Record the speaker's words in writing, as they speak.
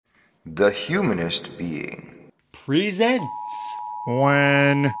The humanist being. Presents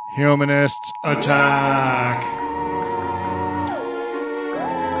When Humanists Attack.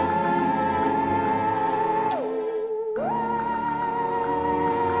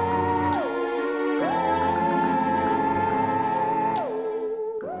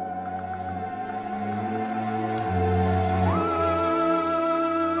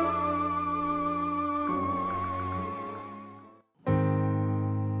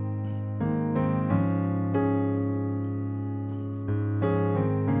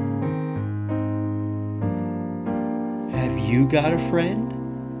 Have you got a friend?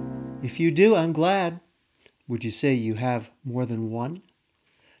 If you do, I'm glad. Would you say you have more than one?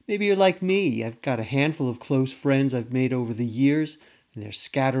 Maybe you're like me. I've got a handful of close friends I've made over the years, and they're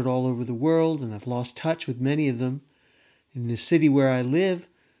scattered all over the world, and I've lost touch with many of them. In the city where I live,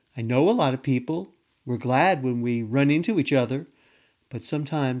 I know a lot of people. We're glad when we run into each other, but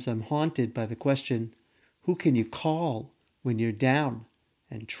sometimes I'm haunted by the question, who can you call when you're down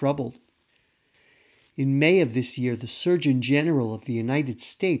and troubled? In May of this year, the Surgeon General of the United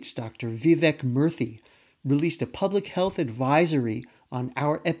States, Dr. Vivek Murthy, released a public health advisory on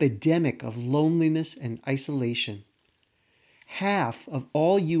our epidemic of loneliness and isolation. Half of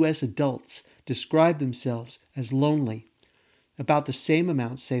all U.S. adults describe themselves as lonely. About the same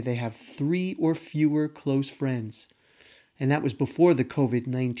amount say they have 3 or fewer close friends. And that was before the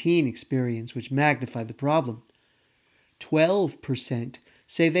COVID-19 experience, which magnified the problem. 12%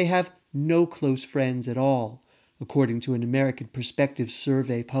 say they have no close friends at all, according to an American Perspective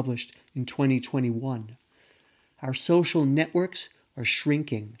survey published in 2021. Our social networks are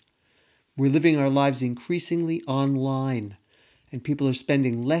shrinking. We're living our lives increasingly online, and people are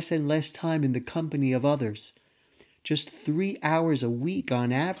spending less and less time in the company of others. Just 3 hours a week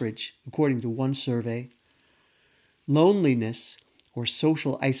on average, according to one survey. Loneliness, or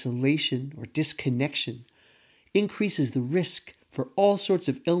social isolation, or disconnection, increases the risk for all sorts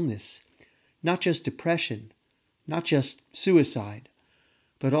of illness, not just depression, not just suicide,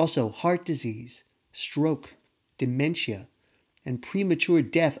 but also heart disease, stroke, dementia, and premature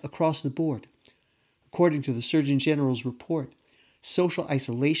death across the board. According to the Surgeon General's report, social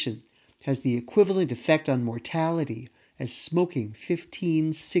isolation has the equivalent effect on mortality as smoking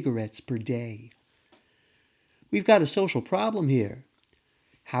 15 cigarettes per day. We've got a social problem here.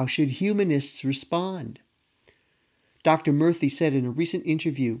 How should humanists respond? Dr. Murthy said in a recent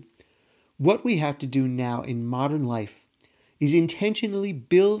interview, "What we have to do now in modern life is intentionally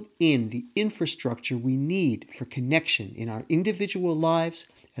build in the infrastructure we need for connection in our individual lives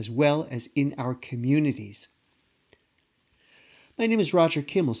as well as in our communities." My name is Roger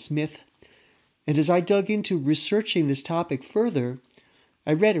Kimmel Smith, and as I dug into researching this topic further,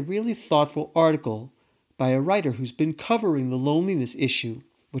 I read a really thoughtful article by a writer who's been covering the loneliness issue,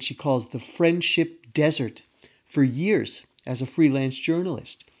 what she calls the friendship desert, for years as a freelance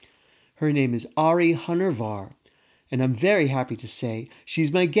journalist. Her name is Ari Honarvar, and I'm very happy to say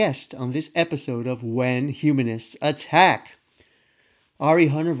she's my guest on this episode of When Humanists Attack. Ari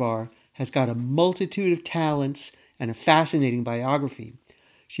Honarvar has got a multitude of talents and a fascinating biography.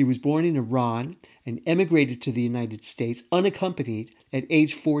 She was born in Iran and emigrated to the United States unaccompanied at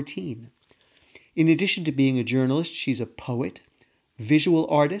age 14. In addition to being a journalist, she's a poet, visual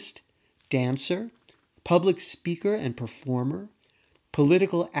artist, dancer, public speaker and performer,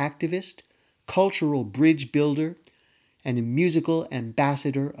 political activist, cultural bridge builder, and a musical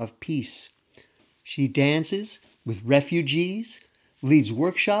ambassador of peace. She dances with refugees, leads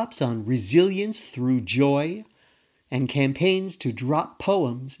workshops on resilience through joy, and campaigns to drop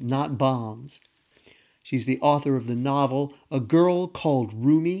poems, not bombs. She's the author of the novel A Girl Called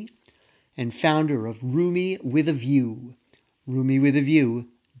Rumi and founder of Rumi with a View,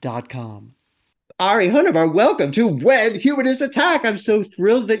 rumywithaview.com. Ari Honarvar, welcome to When Humanists Attack. I'm so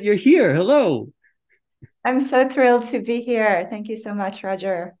thrilled that you're here. Hello. I'm so thrilled to be here. Thank you so much,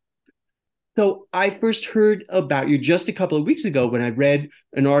 Roger. So I first heard about you just a couple of weeks ago when I read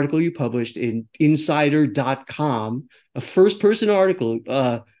an article you published in insider.com, a first-person article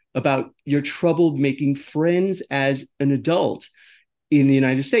about your trouble making friends as an adult in the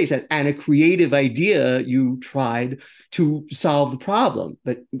United States and a creative idea you tried to solve the problem.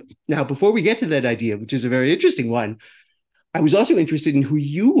 But now, before we get to that idea, which is a very interesting one, I was also interested in who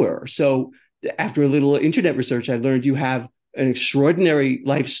you were. So after a little internet research, I learned you have an extraordinary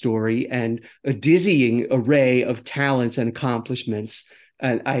life story and a dizzying array of talents and accomplishments.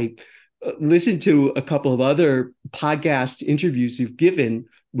 And I listened to a couple of other podcast interviews you've given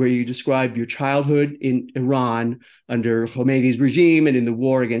where you describe your childhood in Iran under Khomeini's regime and in the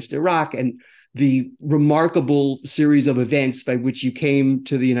war against Iraq. And the remarkable series of events by which you came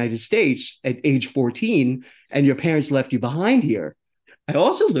to the United States at age 14 and your parents left you behind here. I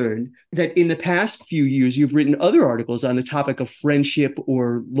also learned that in the past few years, you've written other articles on the topic of friendship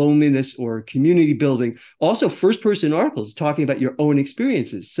or loneliness or community building, also first person articles talking about your own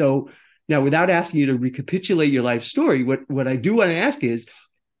experiences. So now, without asking you to recapitulate your life story, what I do want to ask is,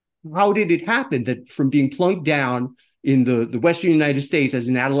 how did it happen that from being plunked down in the Western United States as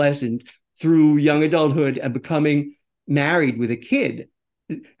an adolescent through young adulthood and becoming married with a kid,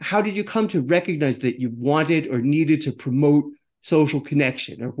 how did you come to recognize that you wanted or needed to promote social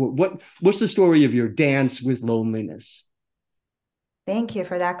connection? Or what's the story of your dance with loneliness? Thank you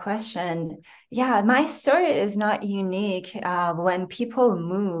for that question. Yeah, my story is not unique. When people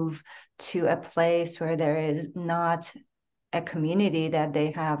move to a place where there is not a community that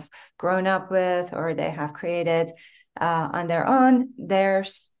they have grown up with or they have created on their own,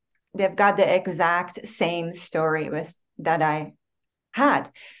 they've got the exact same story with that I had,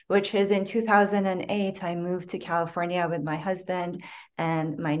 which is in 2008, I moved to California with my husband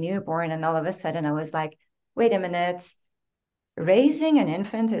and my newborn. And all of a sudden I was like, wait a minute, raising an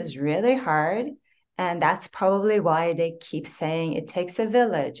infant is really hard. And that's probably why they keep saying it takes a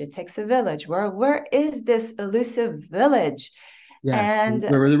village. It takes a village. Where is this elusive village? Yeah, And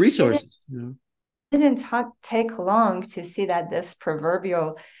where were the it resources? didn't take long to see that this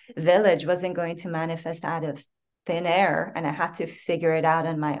proverbial village wasn't going to manifest out of thin air, and I had to figure it out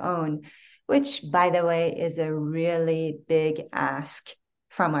on my own, which, by the way, is a really big ask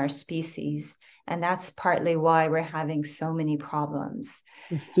from our species. And that's partly why we're having so many problems.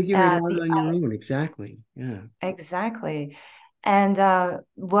 Figure it Uh, out the, on your own. Exactly. Yeah. exactly. And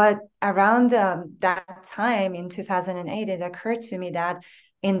what around that time in 2008, it occurred to me that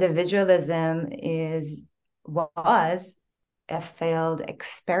individualism was a failed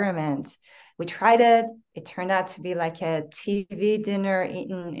experiment. We tried it. It turned out to be like a TV dinner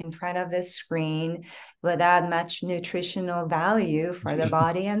eaten in front of the screen without much nutritional value for the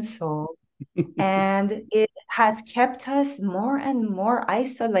body and soul. And it has kept us more and more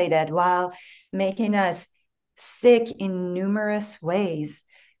isolated while making us sick in numerous ways.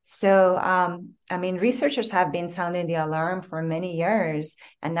 So, I mean, researchers have been sounding the alarm for many years,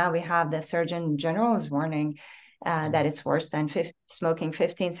 and now we have the Surgeon General's warning that it's worse than smoking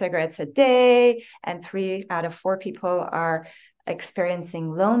 15 cigarettes a day, and 3 out of 4 people are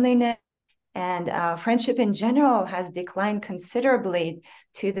experiencing loneliness. And friendship in general has declined considerably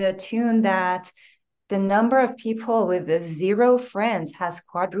to the tune that the number of people with 0 friends has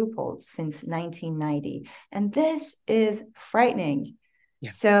quadrupled since 1990. And this is frightening.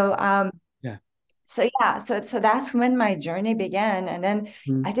 Yeah. So, Yeah. so that's when my journey began. And then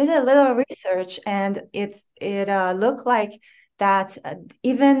Mm-hmm. I did a little research, and it looked like that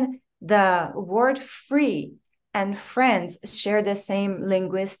even the word free and friends share the same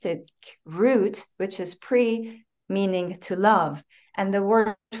linguistic root, which is pre, meaning to love. And the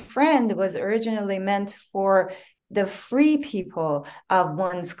word friend was originally meant for the free people of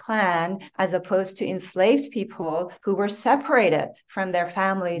one's clan, as opposed to enslaved people who were separated from their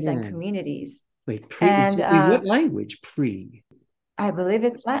families and Yeah. communities. Wait, And in what language? Pre. I believe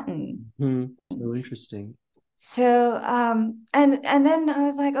it's Latin. So interesting. So and then I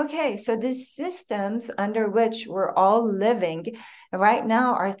was like, okay, so these systems under which we're all living right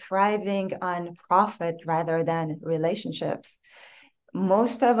now are thriving on profit rather than relationships.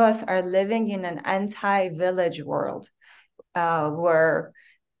 Most of us are living in an anti-village world, where,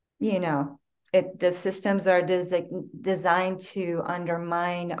 you know, the systems are designed to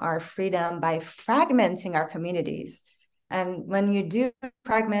undermine our freedom by fragmenting our communities. And when you do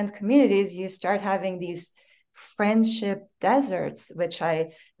fragment communities, you start having these friendship deserts, which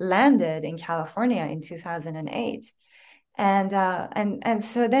I landed in California in 2008. And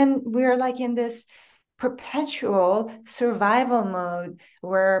so then we're like in this perpetual survival mode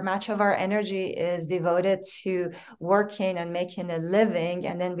where much of our energy is devoted to working and making a living,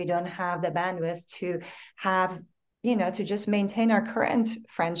 and then we don't have the bandwidth to have, to just maintain our current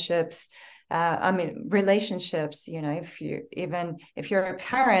friendships. I mean, relationships, if you're a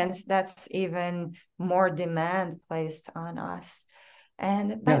parent, that's even more demand placed on us.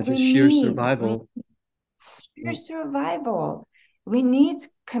 Yeah, But just sheer survival. sheer survival. We need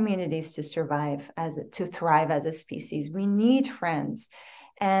communities to to thrive as a species. We need friends.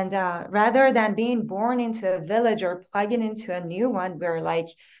 And rather than being born into a village or plugging into a new one, we're like,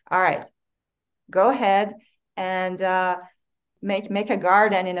 all right, go ahead and make a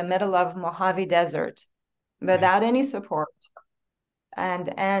garden in the middle of Mojave Desert Yeah. without any support.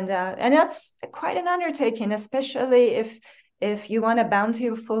 And that's quite an undertaking, especially if you want a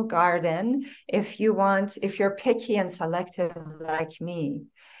bountiful garden, if you're picky and selective like me.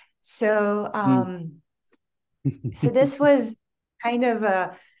 So, Mm. so this was kind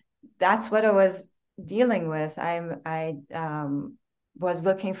of that's what I was dealing with. I was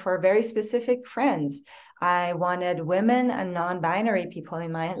looking for very specific friends. I wanted women and non-binary people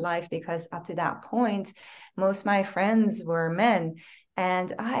in my life because up to that point, most of my friends were men.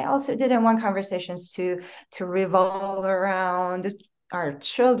 And I also didn't want conversations to revolve around our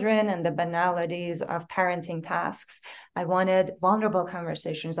children and the banalities of parenting tasks. I wanted vulnerable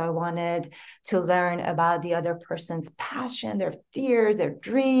conversations. I wanted to learn about the other person's passion, their fears, their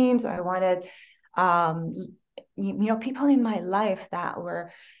dreams. I wanted, um, people in my life that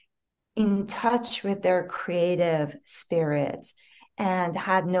were in touch with their creative spirit and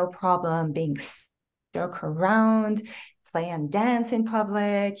had no problem being joke around, play and dance in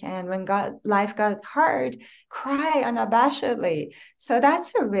public, and when life got hard, cry unabashedly. So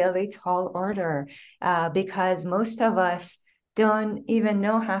that's a really tall order because most of us don't even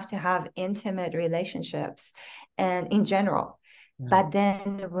know how to have intimate relationships and in general. Right. But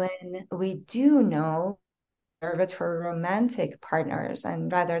then when we do know, serve it for romantic partners,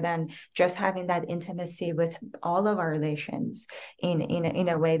 and rather than just having that intimacy with all of our relations in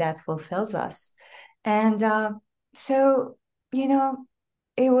a way that fulfills us. And so, you know,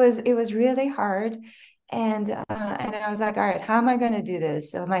 it was really hard. And I was like, all right, how am I going to do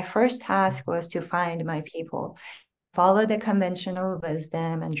this? So my first task was to find my people, follow the conventional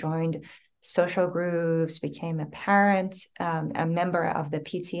wisdom, and joined social groups, became a parent, a member of the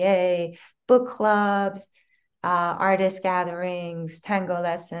PTA, book clubs, artist gatherings, tango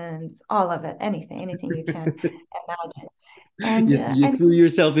lessons, all of it, anything you can imagine. And You and threw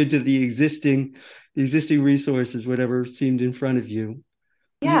yourself into the existing resources, whatever seemed in front of you.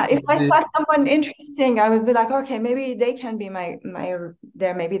 yeah, if I The saw someone interesting, I would be like, okay, maybe they can be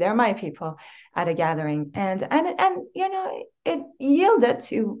maybe they're my people at a gathering. And it yielded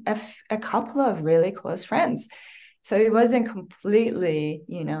to a couple of really close friends. So it wasn't completely,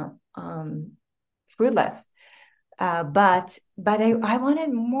 fruitless. But I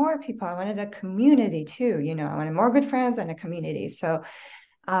wanted more people. I wanted a community too. I wanted more good friends and a community. So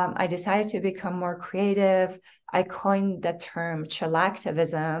I decided to become more creative. I coined the term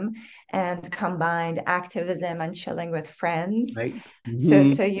chillactivism and combined activism and chilling with friends. right. So,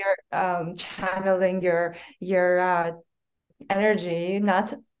 Mhm. so you're channeling your energy,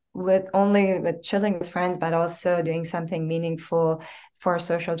 not with only with chilling with friends, but also doing something meaningful for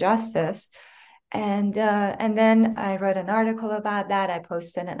social justice. And then I wrote an article about that. I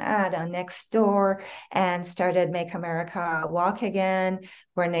posted an ad on Nextdoor and started Make America Walk Again,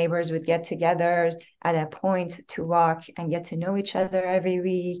 where neighbors would get together at a point to walk and get to know each other every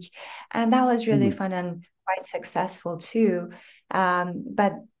week. And that was really Mm. fun and quite successful too.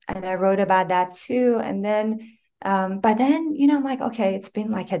 But and I wrote about that too. But then, I'm like, okay, it's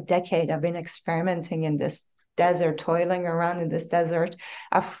been like a decade. I've been experimenting in this desert, toiling around in this desert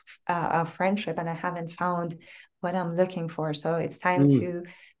of friendship, and I haven't found what I'm looking for. So it's time Mm. to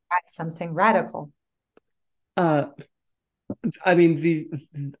try something radical. Uh, I mean,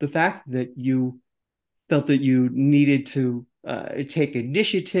 the fact that you felt that you needed to take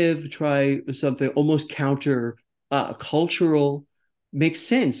initiative, try something almost counter cultural, makes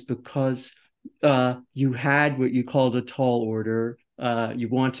sense because you had what you called a tall order. You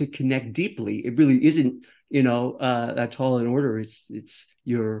want to connect deeply. It really isn't, that tall an order. It's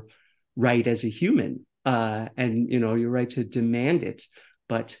your right as a human, and your right to demand it.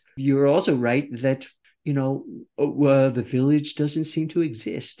 But you're also right that the village doesn't seem to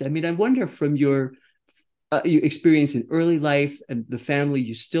exist. I mean, I wonder from your experience in early life and the family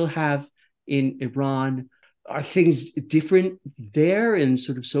you still have in Iran, are things different there in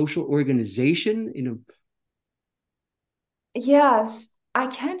sort of social organization? Yes, I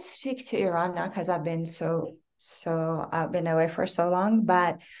can't speak to Iran now because I've been away for so long,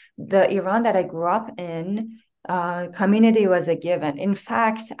 but the Iran that I grew up in, community was a given. In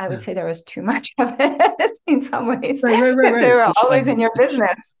fact, I would Yeah. say there was too much of it in some ways. Right, right, right, They right. were always in your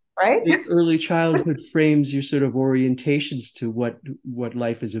business, right? The early childhood frames your sort of orientations to what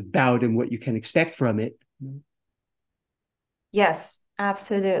life is about and what you can expect from it. Yes,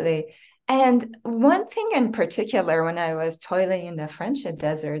 absolutely. And one thing in particular, when I was toiling in the friendship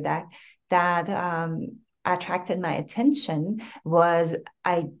desert, that attracted my attention was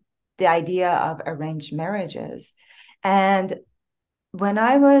I the idea of arranged marriages. And when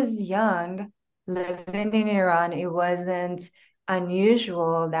I was young, living in Iran, it wasn't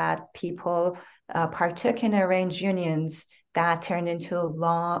unusual that people partook in arranged unions that turned into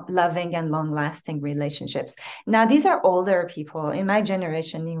loving and long-lasting relationships. Now, these are older people. In my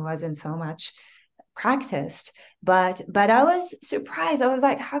generation, it wasn't so much practiced, but I was surprised. I was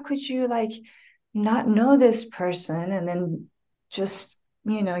like, how could you like not know this person and then just,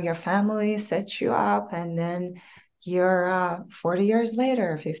 your family sets you up, and then you're 40 years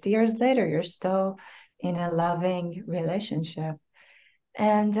later, 50 years later, you're still in a loving relationship.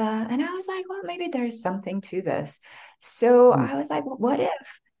 And I was like, well, maybe there's something to this. So Mm. I was like, what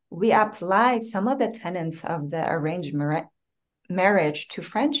if we applied some of the tenets of the arranged marriage to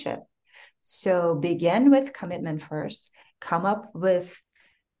friendship? So begin with commitment first, come up with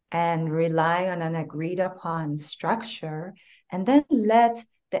and rely on an agreed upon structure, and then let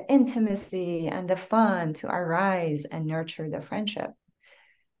the intimacy and the fun to arise and nurture the friendship.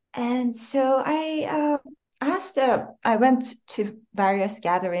 And so I went to various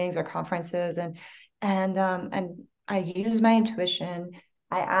gatherings or conferences, and I used my intuition.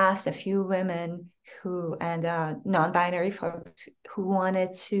 I asked a few women who and non-binary folks who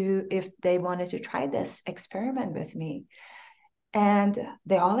wanted to, if they wanted to try this experiment with me, and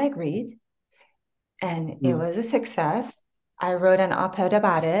they all agreed, and it Mm. was a success. I wrote an op-ed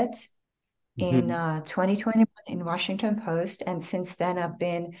about it in Mhm. 2021 in Washington Post, and since then I've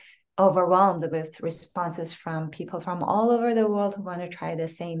been overwhelmed with responses from people from all over the world who want to try the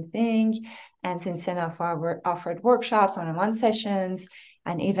same thing. And since then I've offered workshops, one-on-one sessions,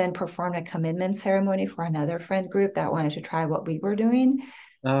 and even performed a commitment ceremony for another friend group that wanted to try what we were doing.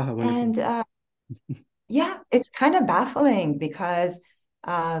 Oh, how wonderful. And yeah, it's kind of baffling because,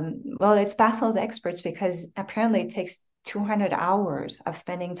 well, it's baffled experts because apparently it takes 200 hours of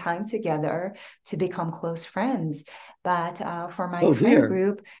spending time together to become close friends. But for my Oh friend dear.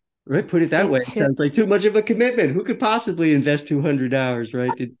 group, Right, put it that way. it It took, sounds like too much of a commitment. Who could possibly invest 200 hours,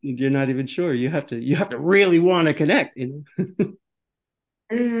 right? You're not even sure. You have to really want to connect, you know.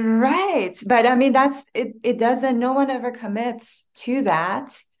 right. But I mean, that's it, it doesn't, no one ever commits to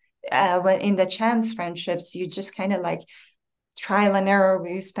that. When in the chance friendships, you just kind of like trial and error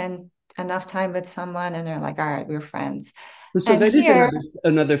where you spend enough time with someone and they're like, all right, we're friends. So And that is here,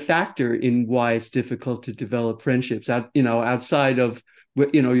 another factor in why it's difficult to develop friendships outside of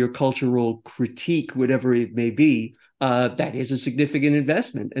your cultural critique, whatever it may be. That is a significant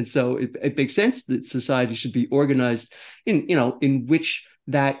investment, and so it makes sense that society should be organized in which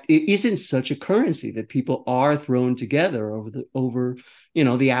that it isn't such a currency that people are thrown together over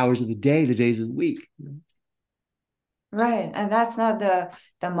the hours of the day, the days of the week. right, and that's not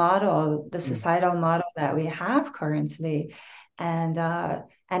the model, the Mm. societal model that we have currently. And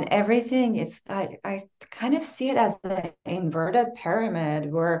everything, it's I kind of see it as the inverted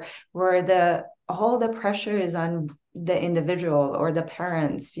pyramid where the all the pressure is on the individual or the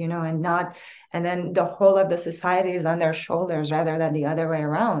parents, and not, and then the whole of the society is on their shoulders rather than the other way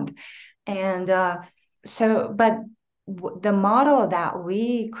around. And but the model that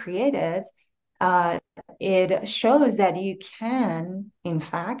we created, uh, it shows that you can, in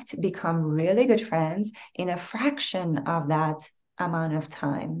fact, become really good friends in a fraction of that amount of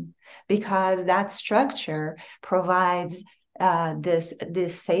time, because that structure provides this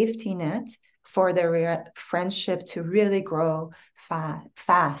safety net for the friendship to really grow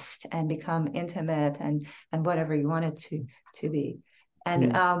fast and become intimate and whatever you want it to be.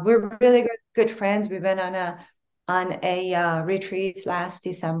 And Mm. we're really good friends. We've been on a retreat last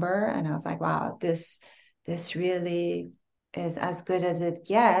December, and I was like, wow, this really is as good as it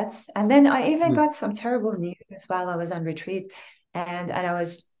gets. And then I even Mm. got some terrible news while I was on retreat, and I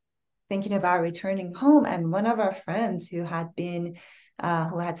was thinking about returning home, and one of our friends who had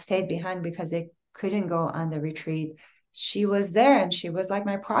stayed behind because they couldn't go on the retreat, she was there, and she was like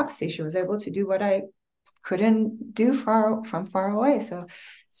my proxy. She was able to do what I couldn't do from far away. So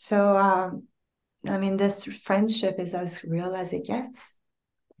I mean, this friendship is as real as it gets.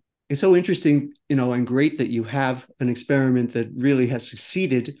 It's so interesting, and great that you have an experiment that really has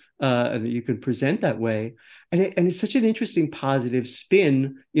succeeded, and that you can present that way. And it's such an interesting positive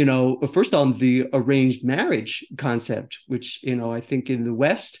spin, first on the arranged marriage concept, which, I think in the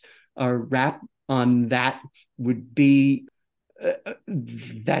West, our rap on that would be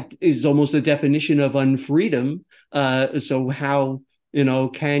that is almost a definition of unfreedom. So how,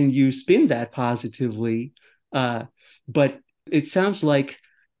 can you spin that positively? But it sounds like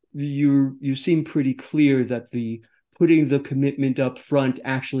you seem pretty clear that the putting the commitment up front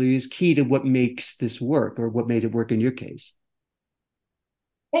actually is key to what makes this work, or what made it work in your case.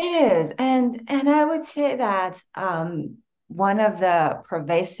 It is, and I would say that one of the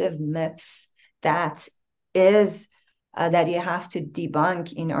pervasive myths that is that you have to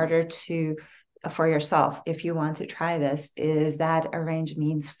debunk in order to for yourself if you want to try this is that arranged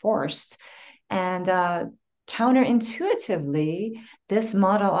means forced. And counterintuitively, this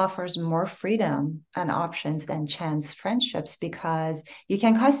model offers more freedom and options than chance friendships because you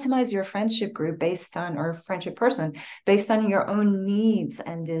can customize your friendship group based on, or friendship person, based on your own needs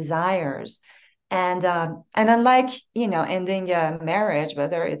and desires. And unlike, ending a marriage,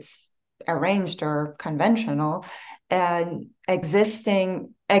 whether it's arranged or conventional, and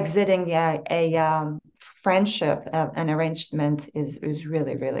exiting a friendship, an arrangement is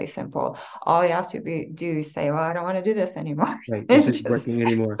really, really simple. All you have to do is say, well, I don't want to do this anymore. Right. This And isn't just working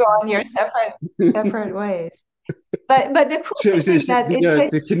anymore. go on your separate ways. But the cool So, thing is that it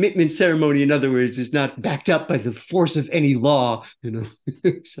takes, the commitment ceremony, in other words, is not backed up by the force of any law,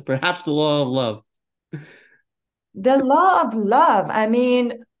 so perhaps the law of love. the law of love. I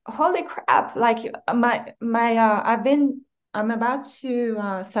mean, holy crap. Like I'm about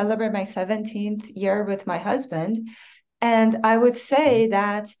to celebrate my 17th year with my husband. And I would say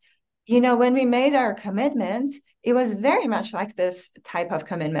that, when we made our commitment, it was very much like this type of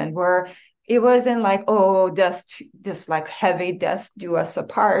commitment where it wasn't like, oh, this like heavy death do us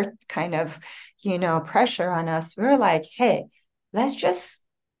apart kind of, pressure on us. We were like, hey, let's just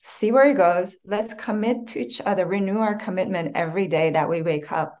see where it goes. Let's commit to each other, renew our commitment every day that we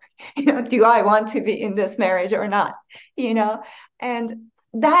wake up. Do I want to be in this marriage or not? And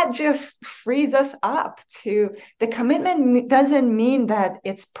that just frees us up to the commitment doesn't mean that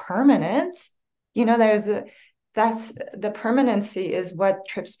it's permanent. There's that's the permanency is what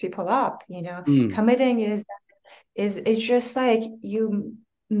trips people up. Mm. Committing is it's just like you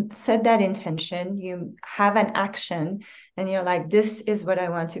set that intention, you have an action, and you're like, this is what I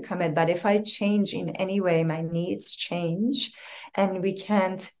want to commit. But if I change in any way, my needs change and we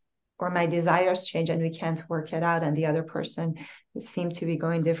can't, or my desires change and we can't work it out, and the other person seem to be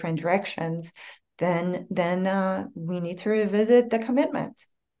going different directions, then we need to revisit the commitment.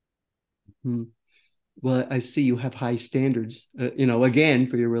 Mm. Well, I see you have high standards, again,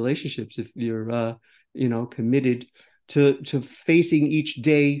 for your relationships. If you're, committed to facing each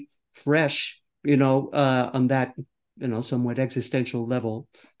day fresh, on that, somewhat existential level,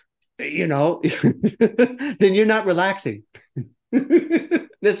 then you're not relaxing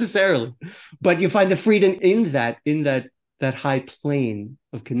necessarily, but you find the freedom in that high plane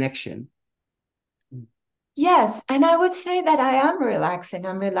of connection. Yes, and I would say that I am relaxing.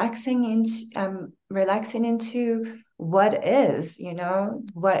 I'm relaxing into what is,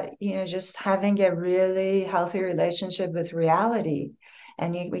 just having a really healthy relationship with reality.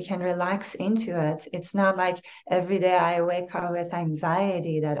 And we can relax into it. It's not like every day I wake up with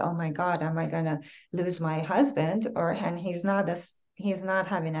anxiety that, oh my God, am I gonna lose my husband? And he's not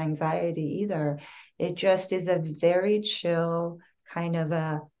having anxiety either. It just is a very chill kind of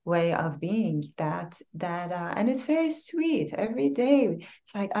a way of being and it's very sweet every day.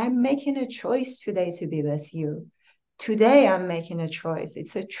 It's like I'm making a choice today to be with you. Today I'm making a choice.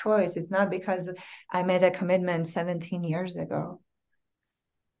 It's a choice. It's not because I made a commitment 17 years ago.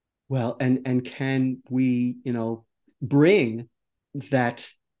 Well, and can we, bring that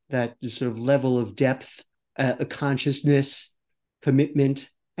sort of level of depth, consciousness, commitment,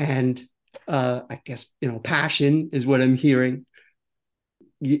 and I guess passion is what I'm hearing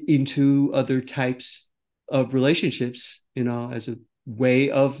into other types of relationships, as a way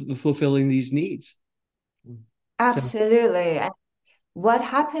of fulfilling these needs. So, Absolutely. And what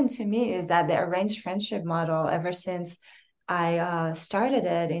happened to me is that the arranged friendship model, ever since I started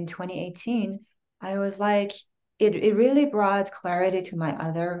it in 2018, I was like, it really brought clarity to my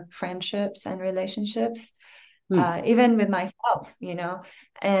other friendships and relationships, hmm. even with myself,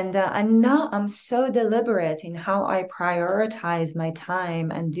 and now I'm so deliberate in how I prioritize my time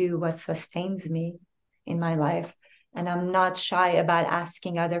and do what sustains me in my life. And I'm not shy about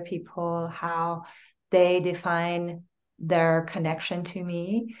asking other people how they define their connection to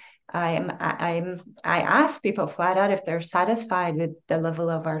me. I ask people flat out if they're satisfied with the level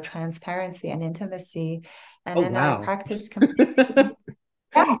of our transparency and intimacy, and Oh, then I wow. practice communicating.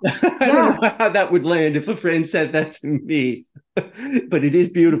 Yeah, I don't yeah, know how that would land if a friend said that to me, but it is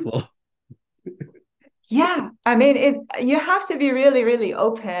beautiful. yeah. I mean, you have to be really, really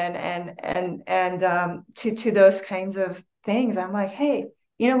open and to those kinds of things. I'm like, hey,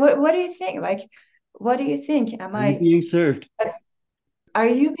 what do you think? Like, what do you think? Are you being served? Are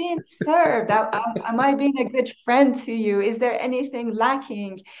you being served? Am I being a good friend to you? Is there anything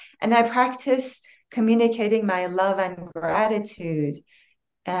lacking? And I practice communicating my love and gratitude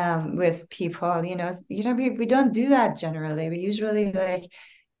with people. We don't do that generally. We usually like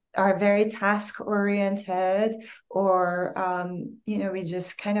are very task oriented, or we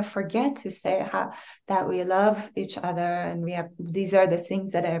just kind of forget to say how that we love each other, and we have these are the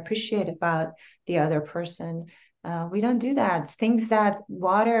things that I appreciate about the other person. We don't do that. Things that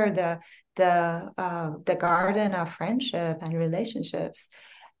water the garden of friendship and relationships,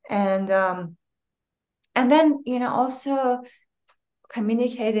 and then also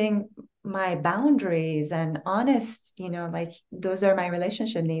communicating my boundaries and honest, like those are my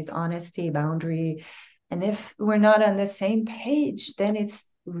relationship needs: honesty, boundary. And if we're not on the same page, then it's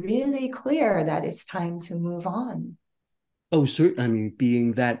really clear that it's time to move on. Oh, certainly. I mean,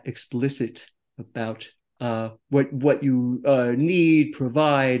 being that explicit about what you need,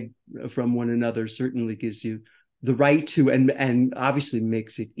 provide from one another certainly gives you the right to, and obviously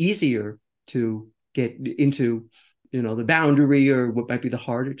makes it easier to get into, the boundary or what might be the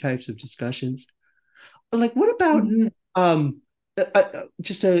harder types of discussions. Like, what about Mm-hmm.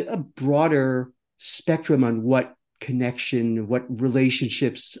 just a broader spectrum on what connection, what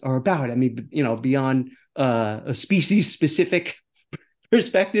relationships are about? I mean, beyond a species specific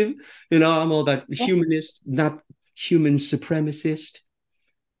perspective, I'm all about humanist, not human supremacist.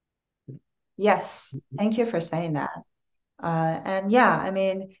 Yes, thank you for saying that. And yeah, I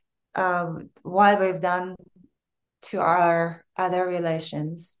mean, what we've done to our other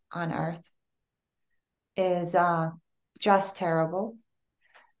relations on Earth is just terrible.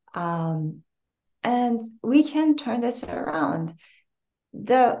 Um, and we can turn this around.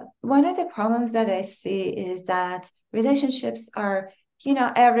 The one of the problems that I see is that relationships are,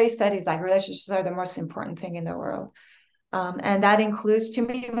 every study is like relationships are the most important thing in the world. And that includes, to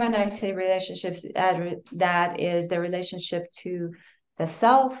me, when I say relationships, that is the relationship to the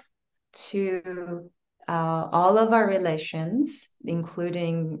self, to all of our relations,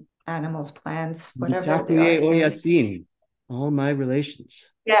 including animals, plants, whatever they are, things. All my relations.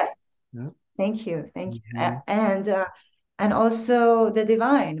 Yes, Yeah. thank you, Mhm. and also the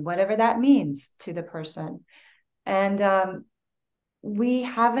divine, whatever that means to the person. And we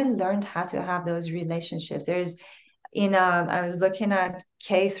haven't learned how to have those relationships. I was looking at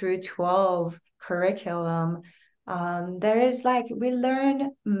K through 12 curriculum. There is like we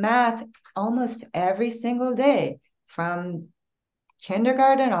learn math almost every single day, from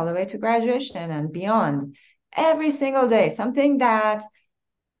kindergarten all the way to graduation and beyond. Every single day, something that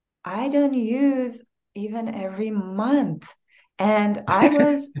I don't use even every month. And I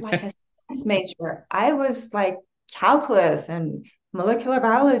was like a science major. I was like calculus and molecular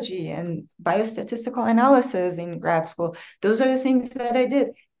biology and biostatistical analysis in grad school. Those are the things that I did.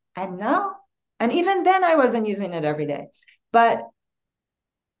 And now, and even then, I wasn't using it every day. But,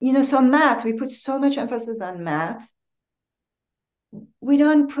 so math, we put so much emphasis on math. We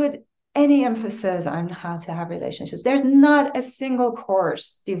don't put any emphasis on how to have relationships. There's not a single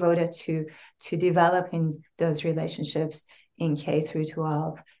course devoted to developing those relationships in K through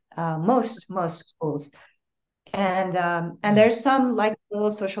 12. Most schools, and there's some like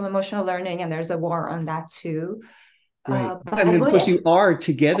little social emotional learning, and there's a war on that too. Right. And But then, of what course, if? you are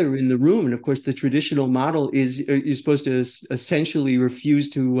together in the room. And of course, the traditional model is you're supposed to essentially refuse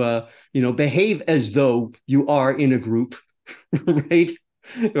to, behave as though you are in a group, right?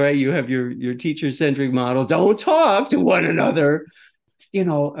 Right. You have your teacher-centric model. Don't talk to one another. It's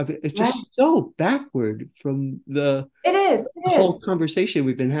Right. just so backward from the It is. It whole is. conversation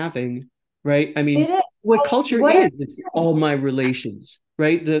we've been having, right? I It mean, is. what culture What are is it's all my relations,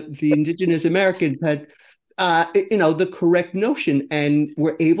 right? The indigenous Americans had the correct notion, and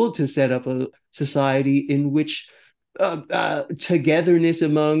were able to set up a society in which togetherness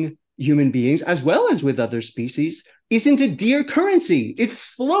among human beings, as well as with other species, isn't a dear currency. It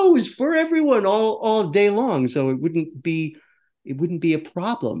flows for everyone all day long. So it wouldn't be a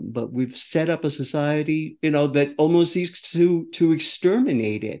problem. But we've set up a society, that almost seeks to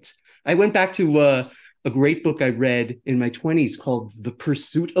exterminate it. I went back to a great book I read in my 20s called The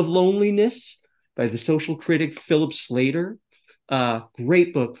Pursuit of Loneliness by the social critic Philip Slater.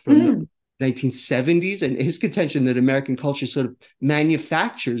 Great book from the mm, 1970s, and his contention that American culture sort of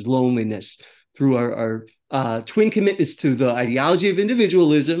manufactures loneliness through our twin commitments to the ideology of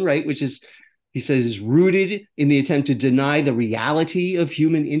individualism, right, which is, he says, is rooted in the attempt to deny the reality of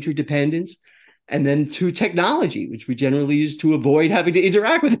human interdependence, and then to technology, which we generally use to avoid having to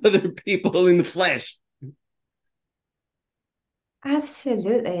interact with other people in the flesh.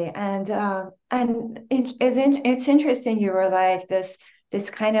 absolutely. It's interesting. You were like this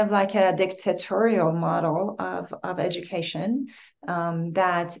kind of like a dictatorial model of education,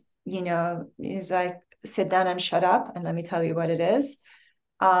 that is like sit down and shut up and let me tell you what it is.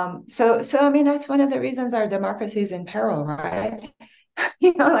 So I mean that's one of the reasons our democracy is in peril, right?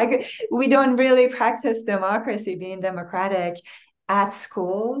 Like we don't really practice democracy, being democratic at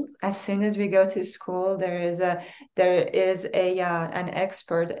school. As soon as we go to school, there is a an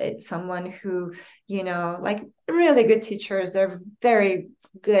expert, someone who, like really good teachers. They're very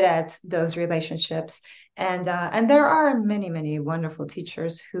good at those relationships, and there are many many wonderful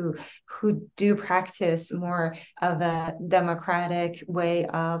teachers who do practice more of a democratic way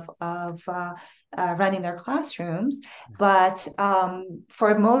of running their classrooms. But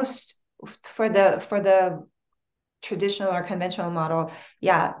for the traditional or conventional model,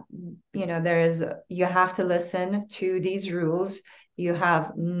 yeah, you have to listen to these rules. You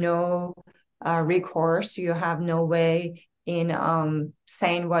have no recourse. You have no way in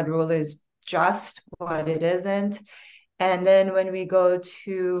saying what rule is just, what it isn't. And then when we go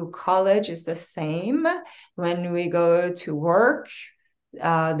to college, it's the same. When we go to work,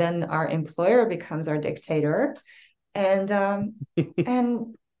 then our employer becomes our dictator. And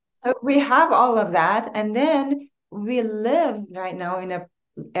so we have all of that. And then we live right now in a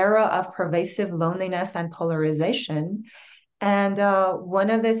era of pervasive loneliness and polarization. And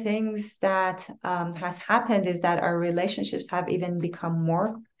one of the things that has happened is that our relationships have even become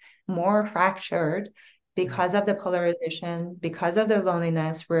more fractured because of the polarization, because of the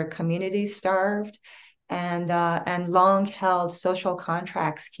loneliness. We're community starved, and long held social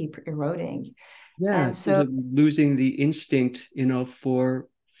contracts keep eroding. Yeah, And sort so of losing the instinct,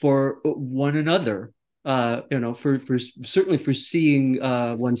 for one another, for certainly for seeing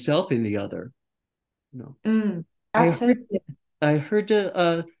oneself in the other. You know, mm, I heard absolutely. I heard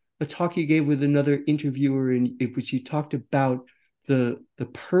a talk you gave with another interviewer in which you talked about the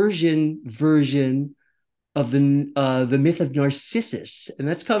Persian version of the myth of Narcissus, and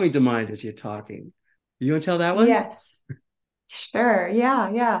that's coming to mind as you're talking. You want to tell that one? Yes, sure. Yeah,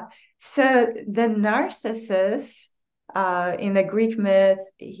 yeah. So the Narcissus, in the Greek myth,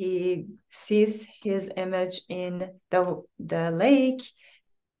 he sees his image in the lake,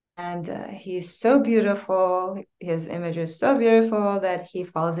 and he's so beautiful. His image is so beautiful that he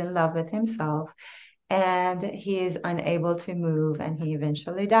falls in love with himself, and he is unable to move, and he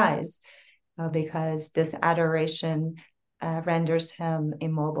eventually dies, because this adoration renders him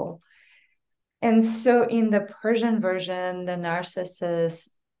immobile. And so in the Persian version, the narcissist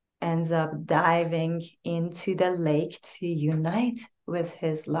ends up diving into the lake to unite with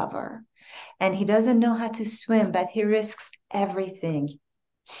his lover. And he doesn't know how to swim, but he risks everything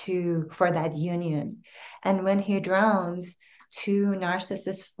to for that union. And when he drowns, two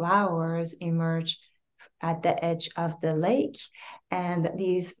narcissus flowers emerge at the edge of the lake. And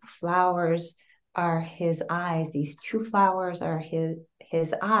these flowers are his eyes. These two flowers are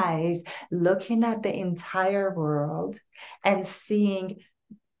his eyes, looking at the entire world and seeing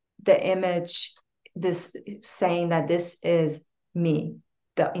the image, this saying that this is me.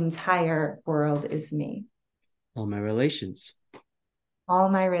 The entire world is me. All my relations. All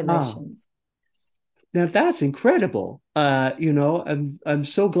my Wow. relations. Now that's incredible. I'm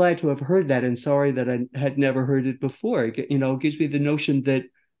so glad to have heard that, and sorry that I had never heard it before. It gives me the notion that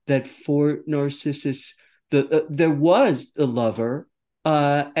for Narcissus, there was the lover,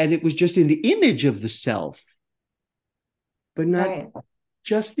 and it was just in the image of the self, but not Right.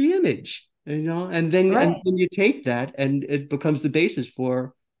 just the image. And Right. then you take that, and it becomes the basis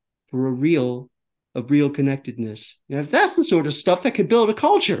for a real connectedness. That's the sort of stuff that could build a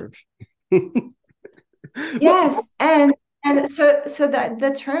culture. What? Yes, and so that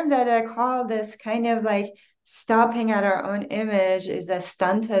the term that I call this kind of like stopping at our own image is a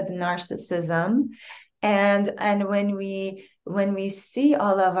stunted narcissism. And when we see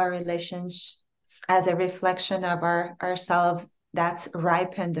all of our relationships as a reflection of ourselves, that's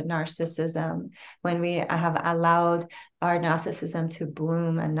ripened narcissism. When we have allowed our narcissism to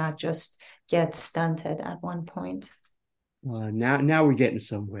bloom and not just get stunted at one point. Now we're getting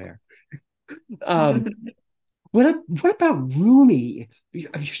somewhere. Um, what about Rumi?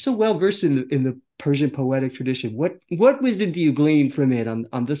 You're so well versed in the Persian poetic tradition. What wisdom do you glean from it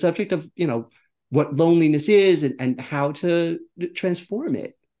on the subject of what loneliness is and how to transform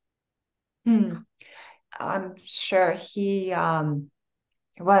it? Hmm. I'm sure he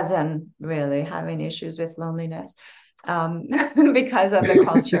wasn't really having issues with loneliness, because of the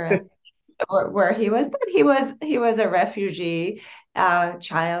culture and where he was, but he was a refugee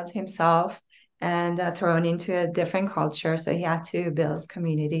child himself, and thrown into a different culture, so he had to build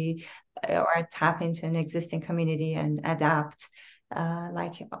community, or tap into an existing community and adapt,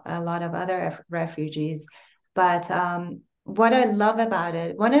 like a lot of other refugees. But what I love about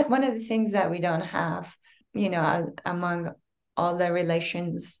it, one of the things that we don't have, among all the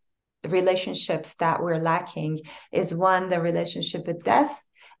relations relationships that we're lacking is one, the relationship with death,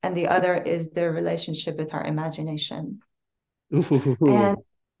 and the other is the relationship with our imagination. And Ooh.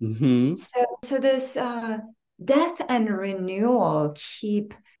 Hmm. so this death and renewal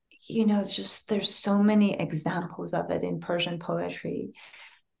keep, just there's so many examples of it in Persian poetry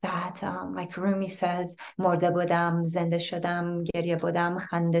that like Rumi says مرده بودم زنده شدم گریه بودم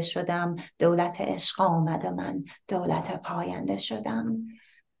خنده شدم دولت عشق آمد و من دولت پاینده شدم.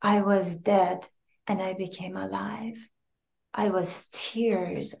 I was dead and I became alive. I was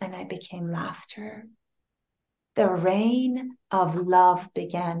tears and I became laughter. The reign of love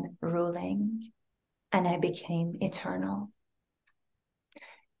began ruling and I became eternal.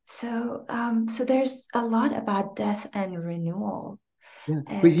 So there's a lot about death and renewal. Yeah,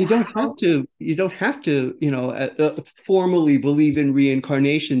 but And you don't have how to. You don't have to. Formally believe in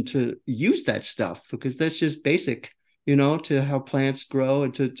reincarnation to use that stuff because that's just basic. To how plants grow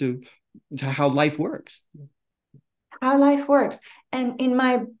and to how life works. life works. And in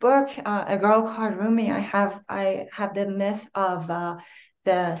my book, A Girl Called Rumi, I have the myth of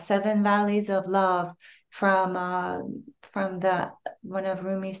the seven valleys of love from the one of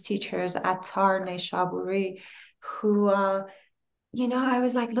Rumi's teachers, Attar Neshaburi, who I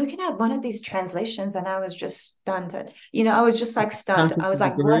was like looking at one of these translations and I was just stunned. I was just like stunned. I Conference was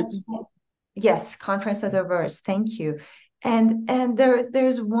of the like, what? Birds. Yes, Conference of the Verse. Thank you. And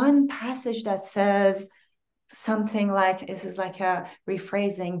there's one passage that says something like, this is like a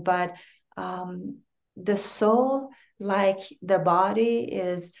rephrasing, but the soul, like the body,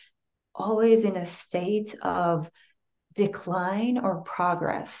 is always in a state of decline or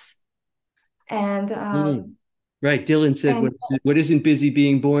progress. And Mm. Right. Dylan said, and "What isn't busy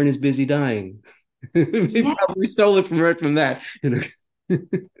being born is busy dying." We yeah, probably stole it from that.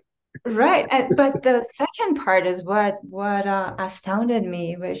 right. But the second part is what astounded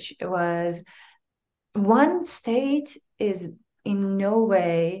me, which was one state is in no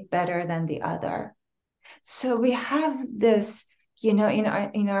way better than the other. So we have this, in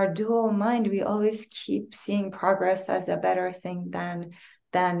our dual mind, we always keep seeing progress as a better thing than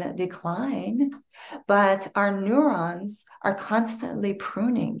decline. But our neurons are constantly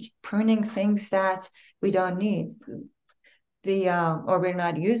pruning things that we don't need, or we're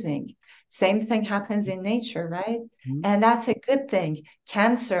not using. Same thing happens in nature, right? And that's a good thing.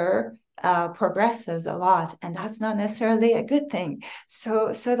 Cancer progresses a lot, and that's not necessarily a good thing.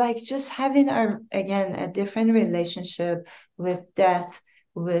 So like just having again a different relationship with death,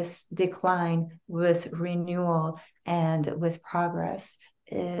 with decline, with renewal, and with progress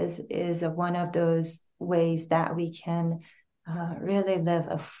is one of those ways that we can really live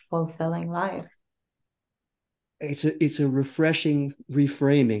a fulfilling life. It's a refreshing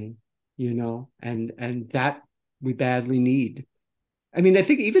reframing, and that we badly need. I mean, I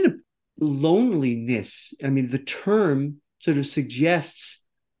think even loneliness, I mean, the term sort of suggests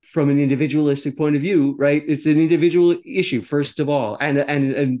from an individualistic point of view, right? It's an individual issue, first of all,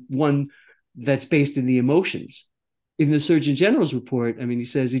 and one that's based in the emotions. In the Surgeon General's report, I mean, he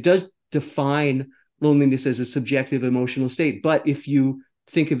says he does define loneliness as a subjective emotional state, but if you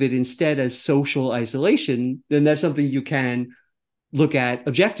think of it instead as social isolation, then that's something you can look at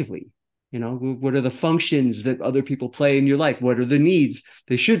objectively. What are the functions that other people play in your life? What are the needs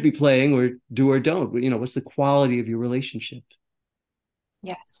they should be playing or do or don't? What's the quality of your relationship?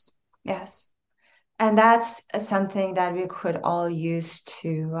 Yes, yes. And that's something that we could all use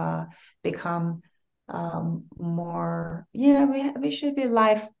to become more, we should be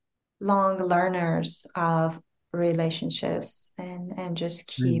lifelong learners of relationships and just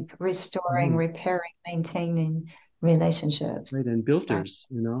Right. keep restoring, Right. repairing, maintaining relationships. Right. And Uh, builders,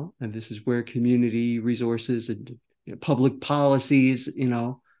 and this is where community resources and public policies,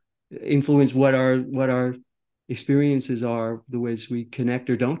 influence what our experiences are, the ways we connect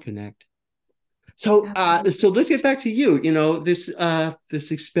or don't connect. Absolutely. So let's get back to you.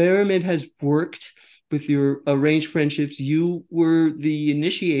 This experiment has worked with your arranged friendships. You were the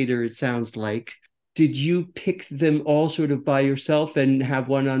initiator, it sounds like. Did you pick them all sort of by yourself and have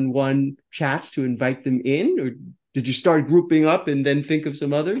one-on-one chats to invite them in, or did you start grouping up and then think of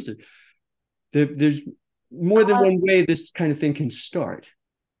some others? There's more than Uh, one way this kind of thing can start.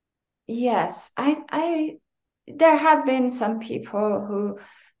 yes, there have been some people who,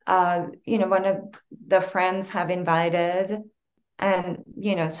 one of the friends have invited, and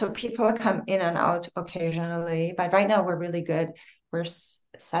so people come in and out occasionally, but right now we're really good. We're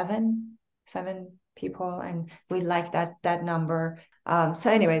seven people, and we like that number.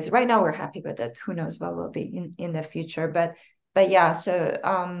 So anyways, right now we're happy with it. Who knows what will be in the future, but yeah, so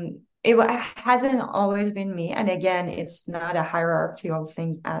hasn't always been me. And again, it's not a hierarchical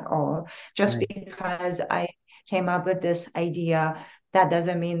thing at all. Just Right. because I came up with this idea, that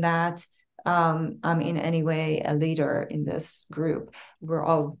doesn't mean that I'm in any way a leader in this group. We're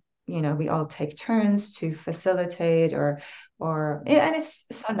all, we all take turns to facilitate and it's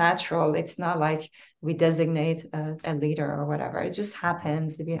so natural. It's not like we designate a leader or whatever. It just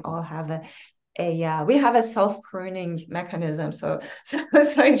happens. We all have we have a self-pruning mechanism. So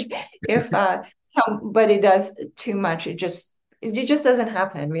it's like if somebody does too much, it just doesn't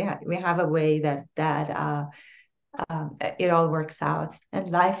happen. We have a way that it all works out.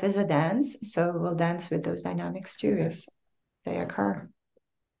 And life is a dance, so we'll dance with those dynamics too if they occur.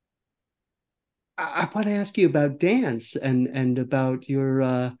 I want to ask you about dance and about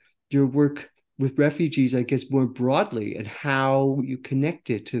your work with refugees, I guess more broadly, and how you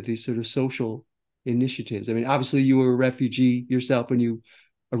connect it to these sort of social initiatives. I mean, obviously you were a refugee yourself when you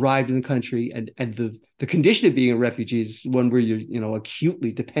arrived in the country, and the condition of being a refugee is one where you're,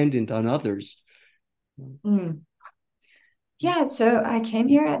 acutely dependent on others. Mm. Yeah, so I came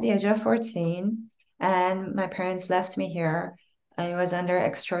here at the age of 14 and my parents left me here. It was under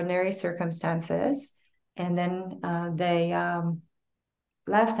extraordinary circumstances. And then they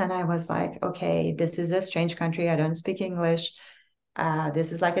left, and I was like, okay, this is a strange country. I don't speak English.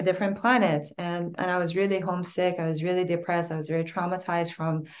 This is like a different planet. And I was really homesick. I was really depressed. I was very traumatized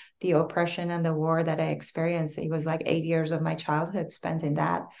from the oppression and the war that I experienced. It was like 8 years of my childhood spent in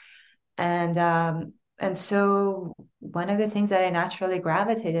that. And so one of the things that I naturally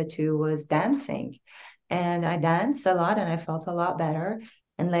gravitated to was dancing. And I danced a lot and I felt a lot better.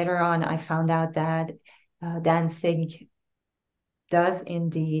 And later on, I found out that dancing does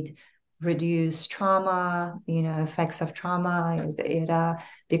indeed reduce trauma, effects of trauma. It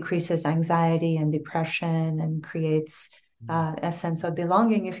decreases anxiety and depression and creates a sense of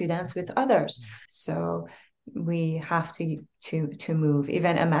belonging if you dance with others. So we have to move.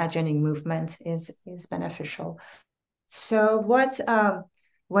 Even imagining movement is beneficial. So what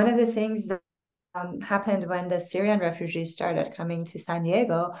one of the things that happened when the Syrian refugees started coming to San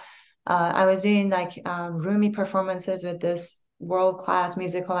Diego, I was doing like Rumi performances with this world-class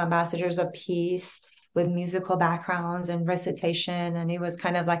musical ambassadors of peace with musical backgrounds and recitation, and it was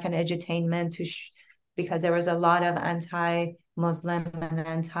kind of like an edutainment because there was a lot of anti-Muslim and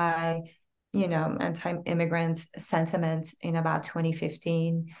anti-immigrant sentiment in about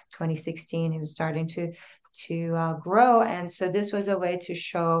 2015, 2016. It was starting to grow. And so this was a way to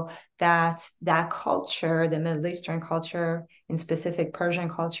show that culture, the Middle Eastern culture, in specific Persian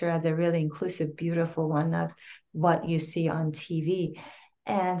culture, as a really inclusive, beautiful one, not what you see on TV.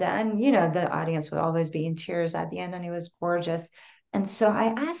 And the audience would always be in tears at the end, and it was gorgeous. And so I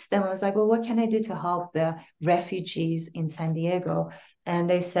asked them, I was like, well, what can I do to help the refugees in San Diego? And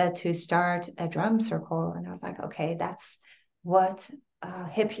they said to start a drum circle. And I was like, okay, that's what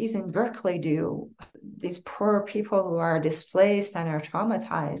hippies in Berkeley do. These poor people who are displaced and are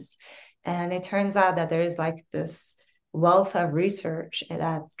traumatized. And it turns out that there is like this wealth of research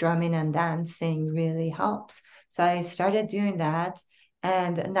that drumming and dancing really helps. So I started doing that.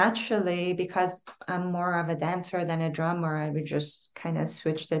 And naturally, because I'm more of a dancer than a drummer, I would just kind of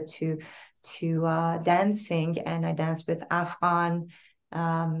switched it to dancing. And I danced with Afghan,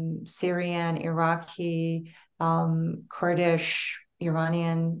 Syrian, Iraqi, Kurdish,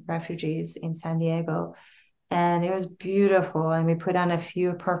 Iranian refugees in San Diego. And it was beautiful. And we put on a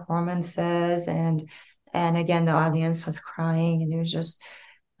few performances, and again the audience was crying, and it was just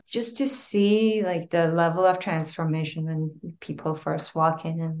to see like the level of transformation when people first walk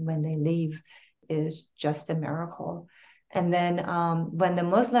in and when they leave is just a miracle. And then when the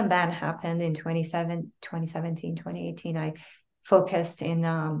Muslim ban happened in 2017, 2018, I focused in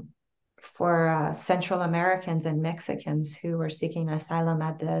for Central Americans and Mexicans who were seeking asylum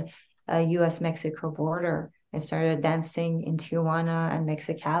at the U.S.-Mexico border. I started dancing in Tijuana and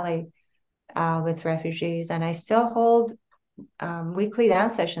Mexicali with refugees, and I still hold weekly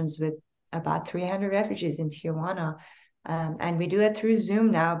dance sessions with about 300 refugees in Tijuana. And we do it through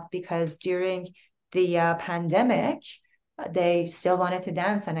Zoom now because during the pandemic, they still wanted to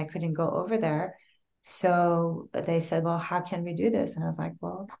dance and I couldn't go over there. So they said, well, how can we do this? And I was like,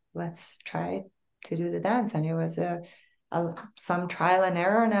 well, let's try to do the dance. And it was some trial and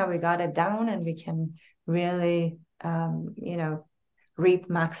error. Now we got it down and we can really, reap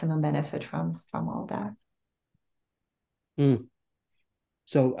maximum benefit from all that. Mm.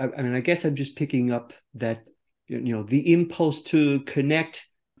 So, I mean, I guess I'm just picking up that, the impulse to connect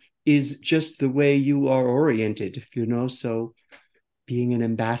is just the way you are oriented, so being an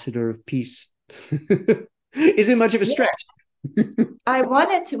ambassador of peace isn't much of a Yes. stretch.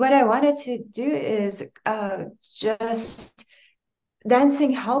 what I wanted to do is just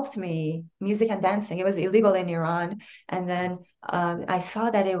dancing helped me, music and dancing. It was illegal in Iran, and then I saw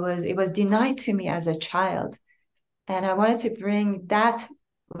that it was denied to me as a child. And I wanted to bring that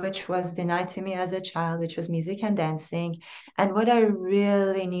which was denied to me as a child, which was music and dancing, and what I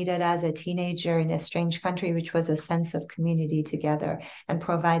really needed as a teenager in a strange country, which was a sense of community together, and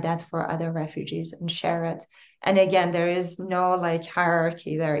provide that for other refugees and share it. And again, there is no like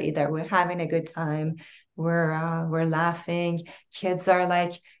hierarchy there either. We're having a good time. We're laughing. Kids are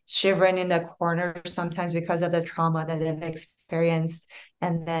like shivering in the corner sometimes because of the trauma that they've experienced.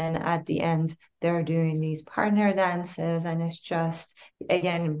 And then at the end, they're doing these partner dances, and it's just,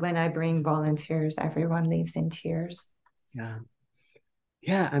 again, when I bring volunteers, everyone leaves in tears. Yeah.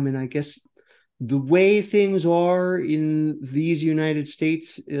 Yeah, I mean, I guess the way things are in these United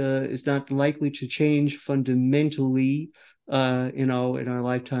States is not likely to change fundamentally, in our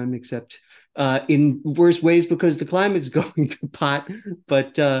lifetime, except in worse ways because the climate's going to pot.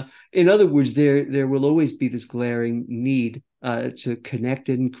 But in other words, there will always be this glaring need to connect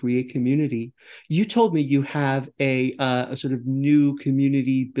and create community. You told me you have a sort of new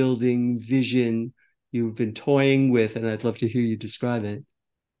community building vision you've been toying with, and I'd love to hear you describe it.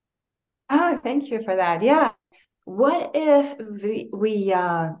 Oh, thank you for that. Yeah. What if we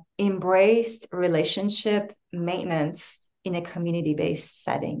embraced relationship maintenance in a community-based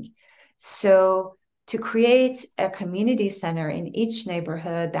setting? So, to create a community center in each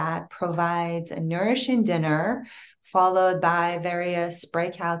neighborhood that provides a nourishing dinner, followed by various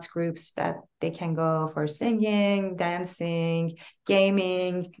breakout groups that they can go for singing, dancing,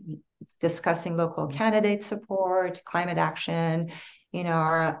 gaming, discussing local candidate support, climate action,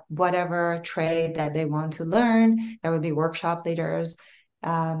 or whatever trade that they want to learn. There would be workshop leaders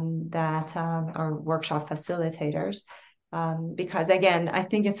that are workshop facilitators. Because again, I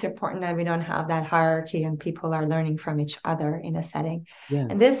think it's important that we don't have that hierarchy and people are learning from each other in a setting. Yeah,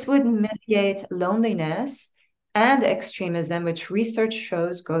 And this would mitigate loneliness and extremism, which research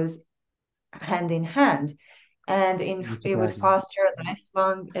shows goes hand in hand. And not it would surprising. foster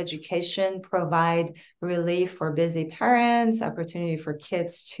lifelong education, provide relief for busy parents, opportunity for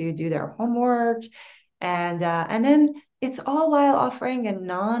kids to do their homework, and then it's all while offering a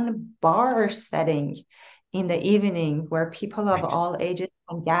non-bar setting in the evening where people of Right. all ages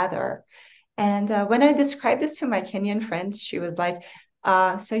can gather. And when I described this to my Kenyan friend, she was like,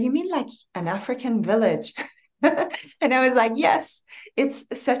 "So you mean like an African village?" And I was like, "Yes, it's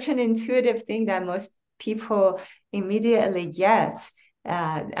such an intuitive thing that most people immediately get."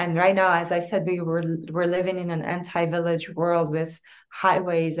 And right now, as I said, we're living in an anti-village world with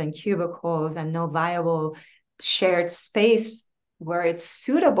highways and cubicles and no viable shared space where it's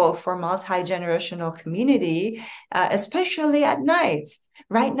suitable for multi-generational community, especially at night.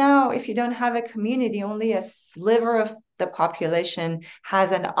 Right now, if you don't have a community, only a sliver of the population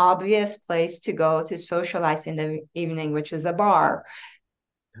has an obvious place to go to socialize in the evening, which is a bar.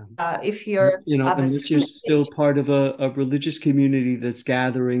 If you're of a Unless you're certain still part of a religious community that's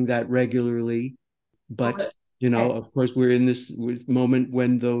gathering that regularly. But, of course, we're in this moment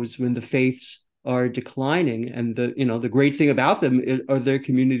when the faiths are declining, and the great thing about them are their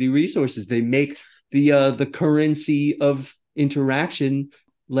community resources. They make the currency of interaction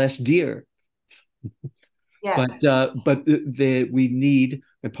less dear. yes, But we need,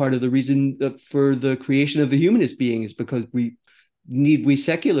 and part of the reason for the creation of the humanist being is because we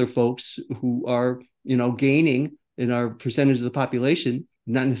secular folks who are gaining in our percentage of the population,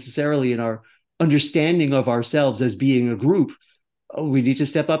 not necessarily in our understanding of ourselves as being a group. Oh, we need to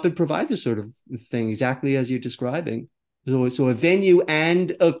step up and provide this sort of thing exactly as you're describing. So a venue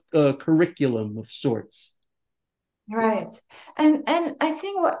and a curriculum of sorts. right. And I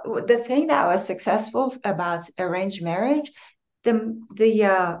think what the thing that was successful about arranged marriage, I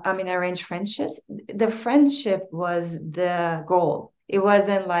mean arranged friendships, the friendship was the goal. It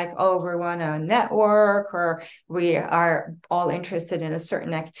wasn't like, oh, we want to network or we are all interested in a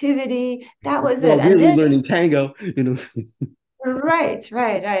certain activity. That was We're it. all And really this learning tango. right.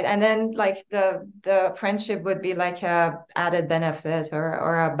 And then like the friendship would be like a added benefit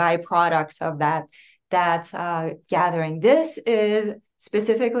or a byproduct of that gathering. This is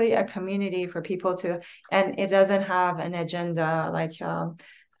specifically a community for people to, and it doesn't have an agenda like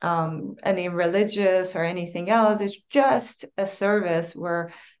any religious or anything else. It's just a service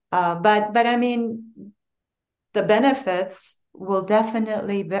where, but I mean the benefits will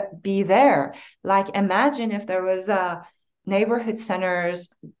definitely be there. Like imagine if there was neighborhood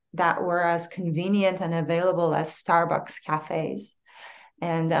centers that were as convenient and available as Starbucks cafes.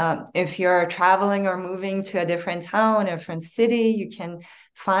 And if you're traveling or moving to a different town, a different city, you can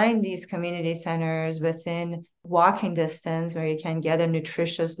find these community centers within walking distance where you can get a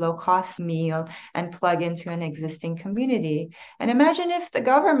nutritious, low-cost meal and plug into an existing community. And imagine if the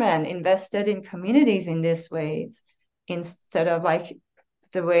government invested in communities in these ways instead of like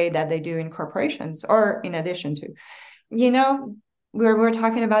the way that they do in corporations, or in addition to, we're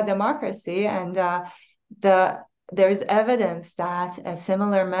talking about democracy, and there's evidence that a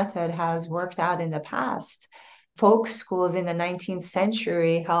similar method has worked out in the past. Folk schools in the 19th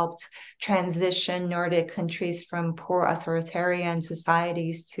century helped transition Nordic countries from poor authoritarian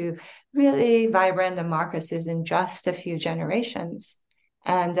societies to really vibrant democracies in just a few generations.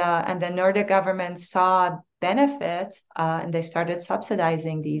 And the Nordic government saw benefit, and they started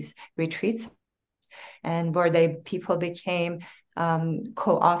subsidizing these retreats, and where people became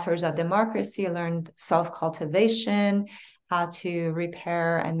co-authors of democracy, learned self-cultivation, how to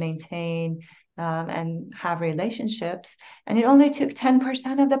repair and maintain and have relationships. And it only took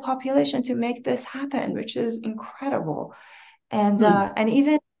 10% of the population to make this happen, which is incredible. And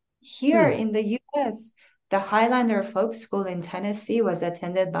even here in the US, the Highlander Folk School in Tennessee was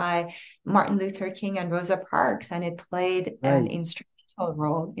attended by Martin Luther King and Rosa Parks, and it played an instrumental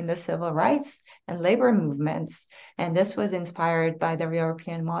role in the civil rights and labor movements. And this was inspired by the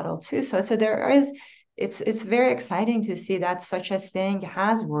European model too. So it's very exciting to see that such a thing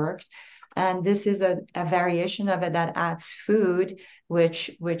has worked. And this is a variation of it that adds food, which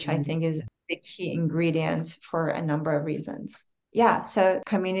I think is the key ingredient for a number of reasons. Yeah, so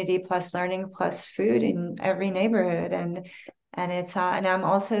community plus learning plus food in every neighborhood. And it's and I'm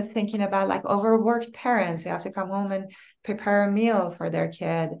also thinking about like overworked parents who have to come home and prepare a meal for their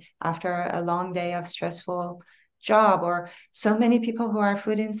kid after a long day of stressful job, or so many people who are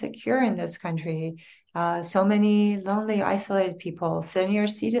food insecure in this country, so many lonely, isolated people, senior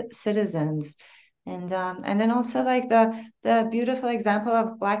citizens. And then also like the beautiful example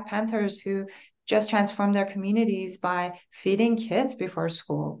of Black Panthers who just transformed their communities by feeding kids before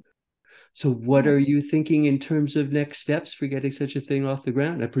school. So what are you thinking in terms of next steps for getting such a thing off the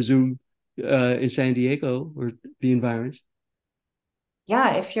ground? I presume in San Diego or the environs.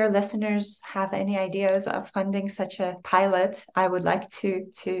 Yeah, if your listeners have any ideas of funding such a pilot, I would like to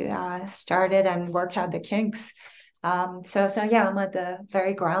start it and work out the kinks. So yeah, I'm at the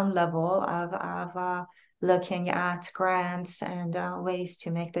very ground level of looking at grants and ways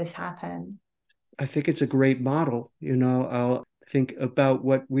to make this happen. I think it's a great model. I'll think about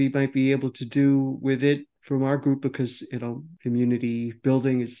what we might be able to do with it from our group, because, community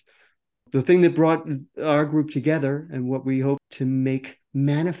building is the thing that brought our group together and what we hope to make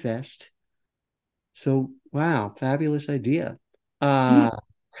manifest. So, wow, fabulous idea. And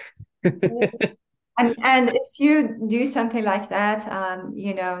if you do something like that,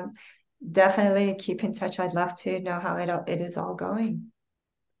 definitely keep in touch. I'd love to know how it is all going.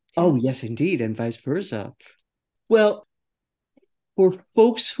 Oh, yes, indeed, and vice versa. Well, for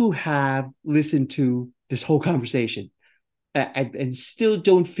folks who have listened to this whole conversation and still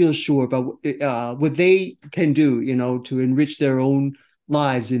don't feel sure about what they can do, to enrich their own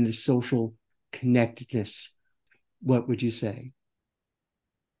lives in the social connectedness, what would you say?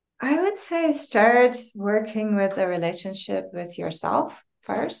 I would say start working with the relationship with yourself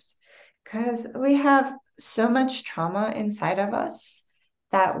first, because we have so much trauma inside of us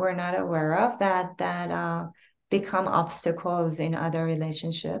that we're not aware of that become obstacles in other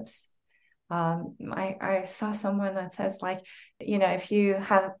relationships. I saw someone that says like, if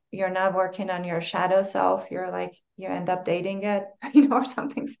you're not working on your shadow self, you end up dating it, or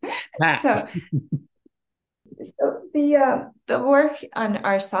something. So the work on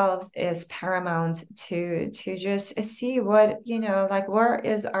ourselves is paramount to just see what, like where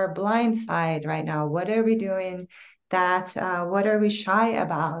is our blind side right now? What are we doing what are we shy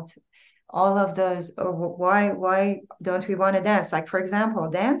about? All of those, or why don't we want to dance? Like, for example,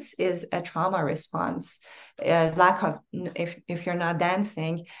 dance is a trauma response. Lack of, if you're not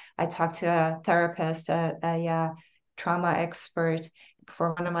dancing, I talked to a therapist, a trauma expert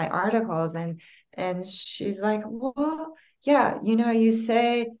for one of my articles, and she's like, well, yeah, you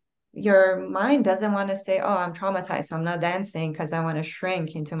say your mind doesn't want to say, oh, I'm traumatized, so I'm not dancing because I want to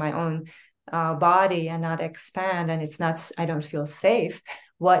shrink into my own body and not expand, and I don't feel safe.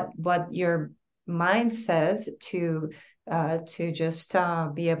 What your mind says to just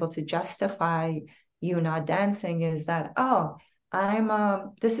be able to justify you not dancing is that, oh,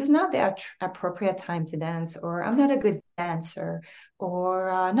 I'm this is not the appropriate time to dance, or I'm not a good dancer,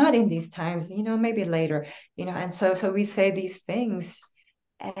 or not in these times, maybe later, and so we say these things.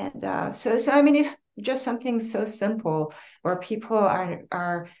 And so I mean, just something so simple, or people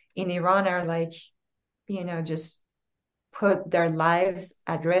are in Iran are like, just put their lives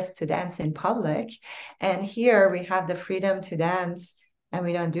at risk to dance in public. And here we have the freedom to dance and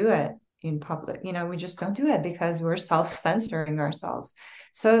we don't do it in public. We just don't do it because we're self-censoring ourselves.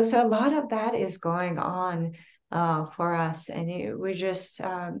 So a lot of that is going on for us. And we just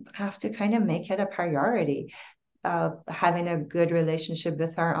have to kind of make it a priority. Having a good relationship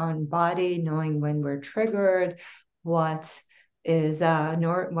with our own body, knowing when we're triggered, what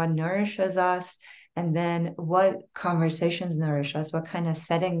nourishes us, and then what conversations nourish us, what kind of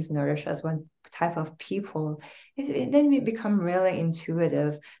settings nourish us, what type of people. Then we become really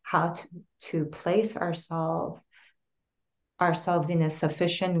intuitive how to place ourselves in a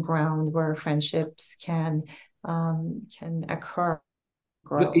sufficient ground where friendships can occur,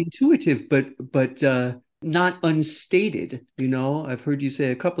 grow. Intuitive, but not unstated. I've heard you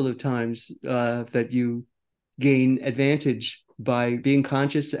say a couple of times that you gain advantage by being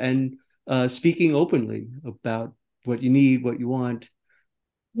conscious and speaking openly about what you need, what you want.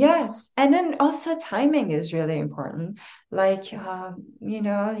 Yes. And then also timing is really important. Like,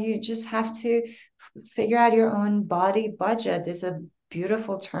 you just have to figure out your own body budget is a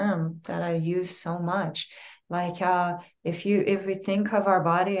beautiful term that I use so much. Like, if we think of our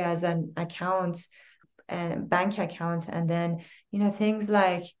body as an account and bank account, and then, things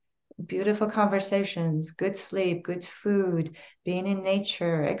like beautiful conversations, good sleep, good food, being in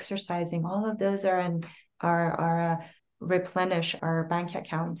nature, exercising, all of those are replenish our bank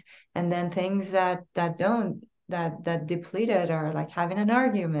account. And then things that don't that depleted are like having an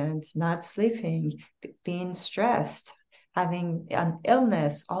argument, not sleeping, being stressed, having an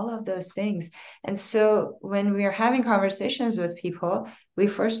illness, all of those things. And so when we are having conversations with people, we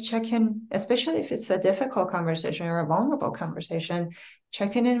first check in, especially if it's a difficult conversation or a vulnerable conversation,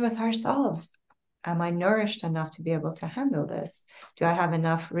 checking in with ourselves. Am I nourished enough to be able to handle this? Do I have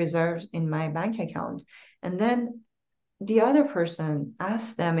enough reserves in my bank account? And then the other person,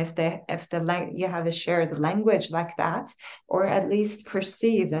 ask them if you have a shared language like that, or at least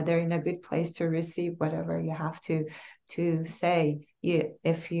perceive that they're in a good place to receive whatever you have to say.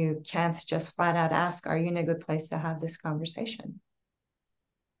 If you can't just flat out ask, are you in a good place to have this conversation?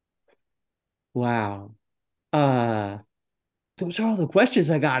 Wow. Those are all the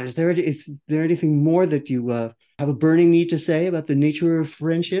questions I got. Is there anything more that you have a burning need to say about the nature of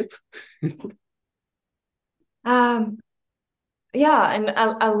friendship? Yeah, and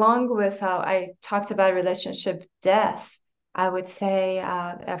along with how I talked about relationship death, I would say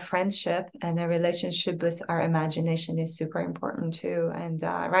a friendship and a relationship with our imagination is super important too. And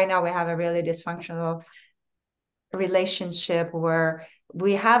right now we have a really dysfunctional relationship where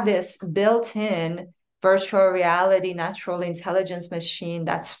we have this built-in virtual reality natural intelligence machine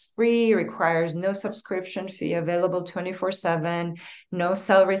that's free, requires no subscription fee, available 24/7, no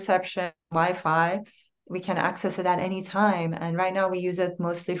cell reception, Wi-Fi. We can access it at any time. And right now we use it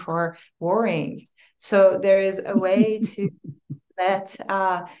mostly for worrying. So there is a way to let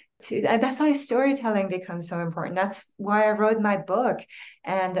and that's why storytelling becomes so important. That's why I wrote my book.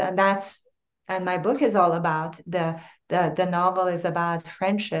 And my book is all about the novel is about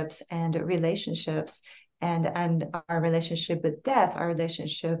friendships and relationships, and our relationship with death, our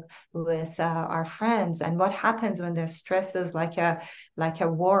relationship with our friends, and what happens when there's stresses like a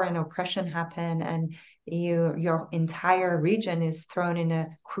war and oppression happen, and your entire region is thrown in a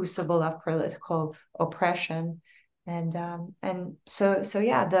crucible of political oppression. And so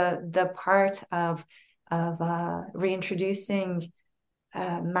yeah, the part of reintroducing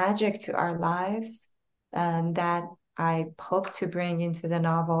magic to our lives, that I hope to bring into the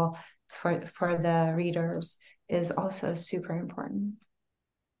novel for the readers, is also super important.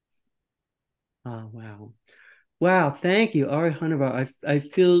 Oh, wow. Wow, thank you, Ari Honarvar. I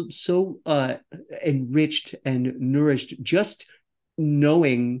feel so enriched and nourished just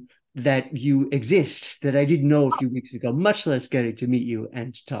knowing that you exist, that I didn't know a few weeks ago, much less getting to meet you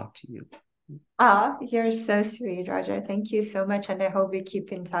and talk to you. Ah, you're so sweet, Roger. Thank you so much, and I hope we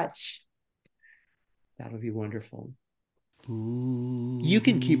keep in touch. That'll be wonderful. You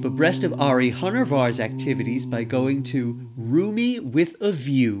can keep abreast of Ari Honarvar's activities by going to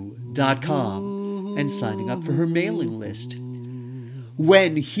RumiWithAView.com and signing up for her mailing list.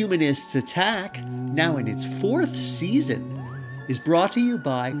 When Humanists Attack, now in its 4th season, is brought to you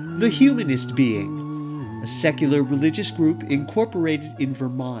by The Humanist Being, a secular religious group incorporated in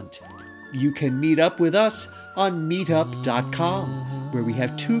Vermont. You can meet up with us on meetup.com, where we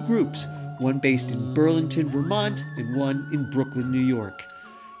have 2 groups, one based in Burlington, Vermont, and one in Brooklyn, New York.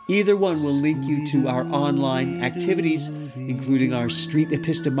 Either one will link you to our online activities, including our street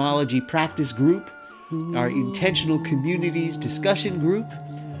epistemology practice group, our intentional communities discussion group,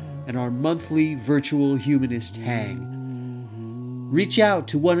 and our monthly virtual humanist hang. Reach out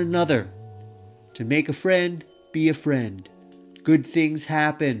to one another. To make a friend, be a friend. Good things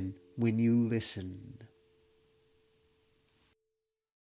happen when you listen.